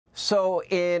So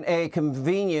in a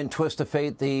convenient twist of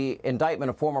fate, the indictment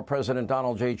of former President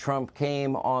Donald J. Trump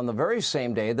came on the very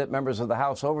same day that members of the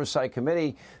House Oversight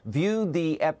Committee viewed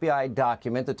the FBI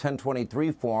document, the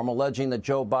 1023 form, alleging that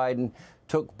Joe Biden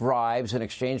took bribes in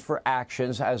exchange for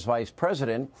actions as vice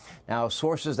president. Now,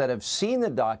 sources that have seen the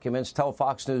documents tell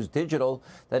Fox News Digital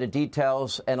that it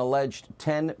details an alleged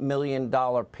 $10 million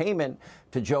payment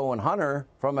to Joe and Hunter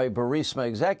from a Burisma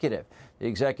executive. The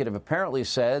executive apparently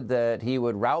said that he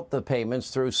would route the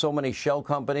payments through so many shell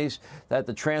companies that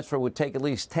the transfer would take at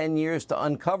least 10 years to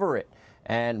uncover it.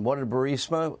 And what did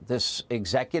Burisma, this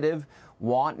executive,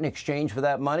 want in exchange for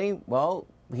that money? Well,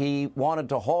 he wanted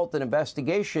to halt an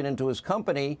investigation into his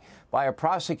company by a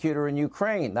prosecutor in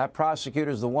Ukraine. That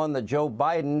prosecutor is the one that Joe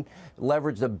Biden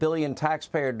leveraged $1 billion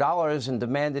taxpayer dollars and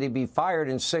demanded he be fired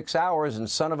in 6 hours. And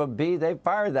son of a bee, they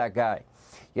fired that guy.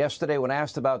 Yesterday, when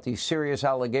asked about these serious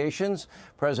allegations,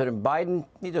 President Biden,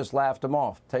 he just laughed them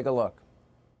off. Take a look.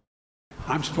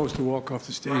 I'm supposed to walk off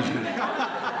the stage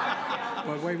now.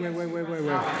 But wait.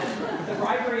 The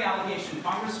bribery allegation,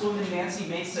 Congresswoman Nancy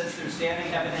Mace says there's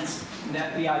damning evidence in the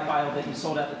FBI file that you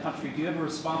sold out the country. Do you have a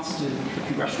response to the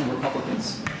congressional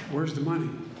Republicans? Where's the money?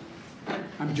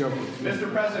 I'm joking.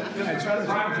 Mr. President,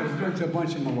 It's a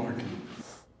bunch of malarkey.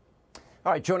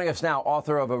 All right, joining us now,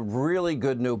 author of a really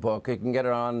good new book. You can get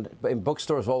it in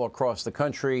bookstores all across the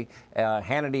country,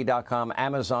 Hannity.com,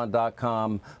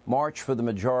 Amazon.com. March for the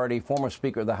Majority, former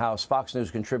Speaker of the House, Fox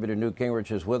News contributor Newt Gingrich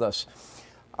is with us.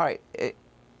 All right,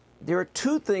 there are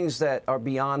two things that are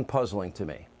beyond puzzling to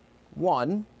me.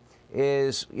 One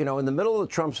is, in the middle of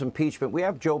Trump's impeachment, we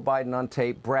have Joe Biden on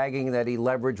tape bragging that he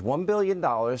leveraged $1 billion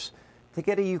to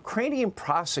get a Ukrainian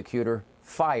prosecutor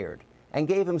fired and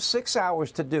gave him 6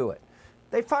 hours to do it.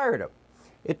 They fired him.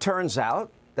 It turns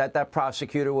out that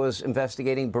prosecutor was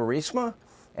investigating Burisma,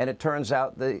 and it turns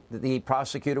out the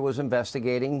prosecutor was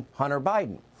investigating Hunter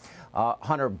Biden.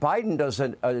 Hunter Biden does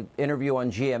an interview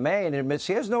on GMA and admits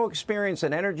he has no experience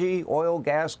in energy, oil,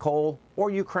 gas, coal, or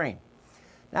Ukraine.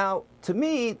 Now, to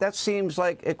me, that seems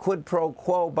like a quid pro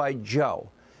quo by Joe.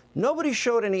 Nobody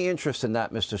showed any interest in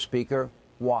that, Mr. Speaker.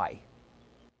 Why?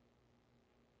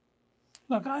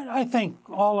 Look, I think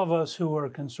all of us who are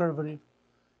conservative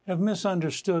have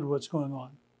misunderstood what's going on.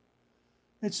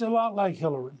 It's a lot like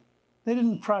Hillary. They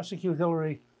didn't prosecute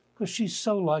Hillary because she's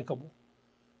so likable.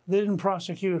 They didn't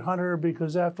prosecute Hunter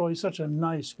because, after all, he's such a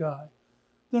nice guy.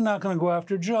 They're not going to go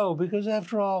after Joe because,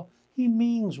 after all, he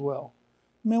means well.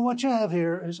 I mean, what you have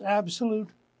here is absolute,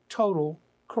 total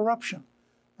corruption.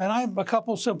 And I have a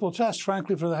couple simple tests,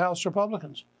 frankly, for the House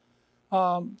Republicans.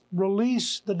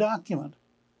 Release the document.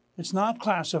 It's not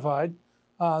classified.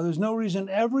 There's no reason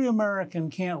every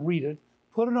American can't read it.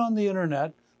 Put it on the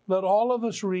internet. Let all of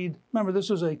us read. Remember,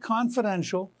 this is a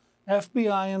confidential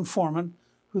FBI informant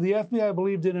who the FBI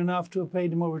believed in enough to have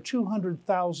paid him over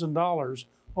 $200,000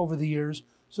 over the years.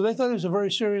 So they thought he was a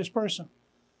very serious person.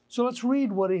 So let's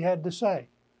read what he had to say.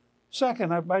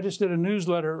 Second, I just did a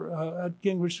newsletter at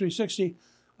Gingrich 360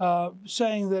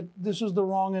 saying that this is the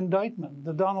wrong indictment.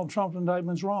 The Donald Trump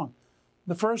indictment's wrong.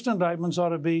 The first indictments ought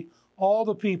to be all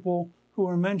the people who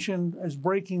are mentioned as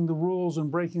breaking the rules and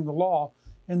breaking the law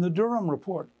in the Durham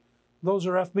report. Those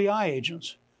are FBI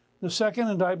agents. The second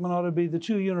indictment ought to be the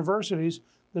two universities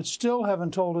that still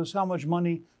haven't told us how much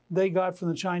money they got from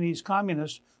the Chinese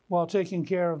communists while taking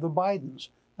care of the Bidens.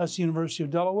 That's the University of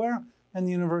Delaware and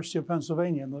the University of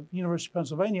Pennsylvania. And the University of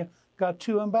Pennsylvania got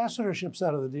 2 ambassadorships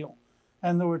out of the deal.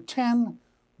 And there were 10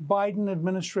 Biden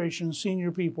administration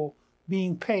senior people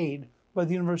being paid by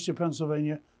the University of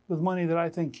Pennsylvania with money that I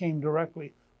think came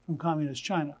directly from communist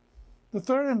China. The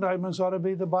third indictments ought to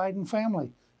be the Biden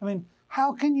family. I mean,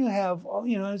 how can you have,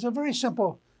 it's a very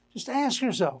simple, just ask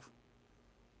yourself,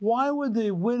 why would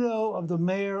the widow of the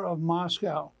mayor of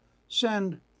Moscow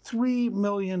send $3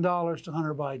 million to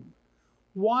Hunter Biden?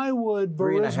 Why would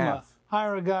Burisma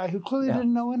hire a guy who clearly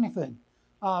didn't know anything?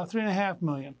 $3.5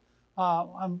 million.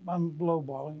 I'm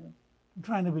lowballing it. I'm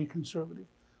trying to be conservative.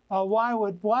 But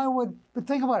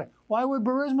think about it. Why would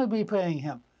Burisma be paying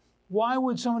him? Why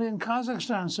would somebody in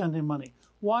Kazakhstan send him money?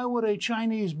 Why would a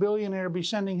Chinese billionaire be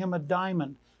sending him a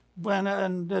diamond?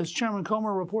 And as Chairman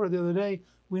Comer reported the other day,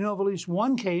 we know of at least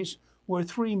one case where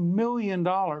 $3 million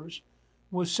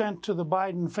was sent to the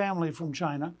Biden family from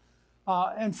China.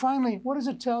 And finally, what does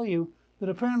it tell you? That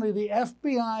apparently the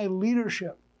FBI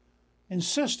leadership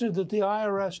insisted that the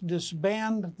IRS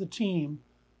disband the team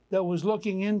that was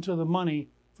looking into the money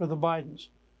for the Bidens.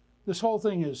 This whole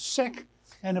thing is sick,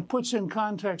 and it puts in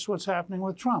context what's happening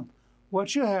with Trump.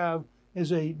 What you have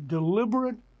is a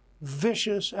deliberate,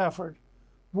 vicious effort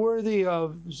worthy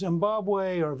of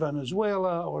Zimbabwe or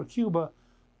Venezuela or Cuba,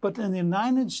 But in the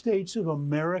United States of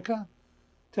America,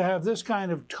 to have this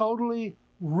kind of totally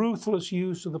ruthless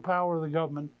use of the power of the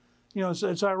government, you know,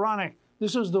 it's ironic.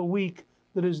 This is the week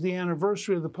that is the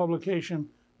anniversary of the publication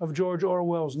of George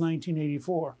Orwell's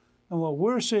 1984. And what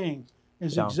we're seeing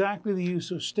is exactly the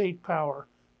use of state power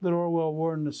that Orwell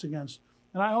warned us against.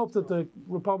 And I hope that the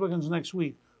Republicans next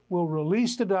week will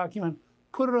release the document,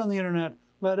 put it on the internet,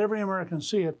 let every American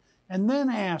see it, and then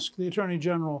ask the Attorney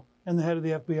General and the head of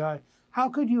the FBI, how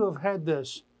could you have had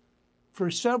this for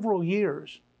several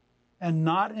years and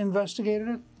not investigated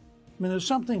it? I mean, there's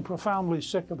something profoundly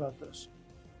sick about this.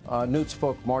 Newt's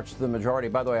book, March to the Majority.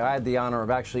 By the way, I had the honor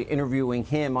of actually interviewing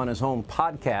him on his own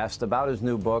podcast about his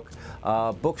new book.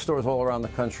 Bookstores all around the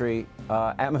country,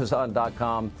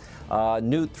 Amazon.com.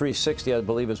 Newt 360, I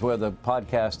believe, is where the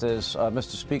podcast is.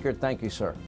 Mr. Speaker, thank you, sir.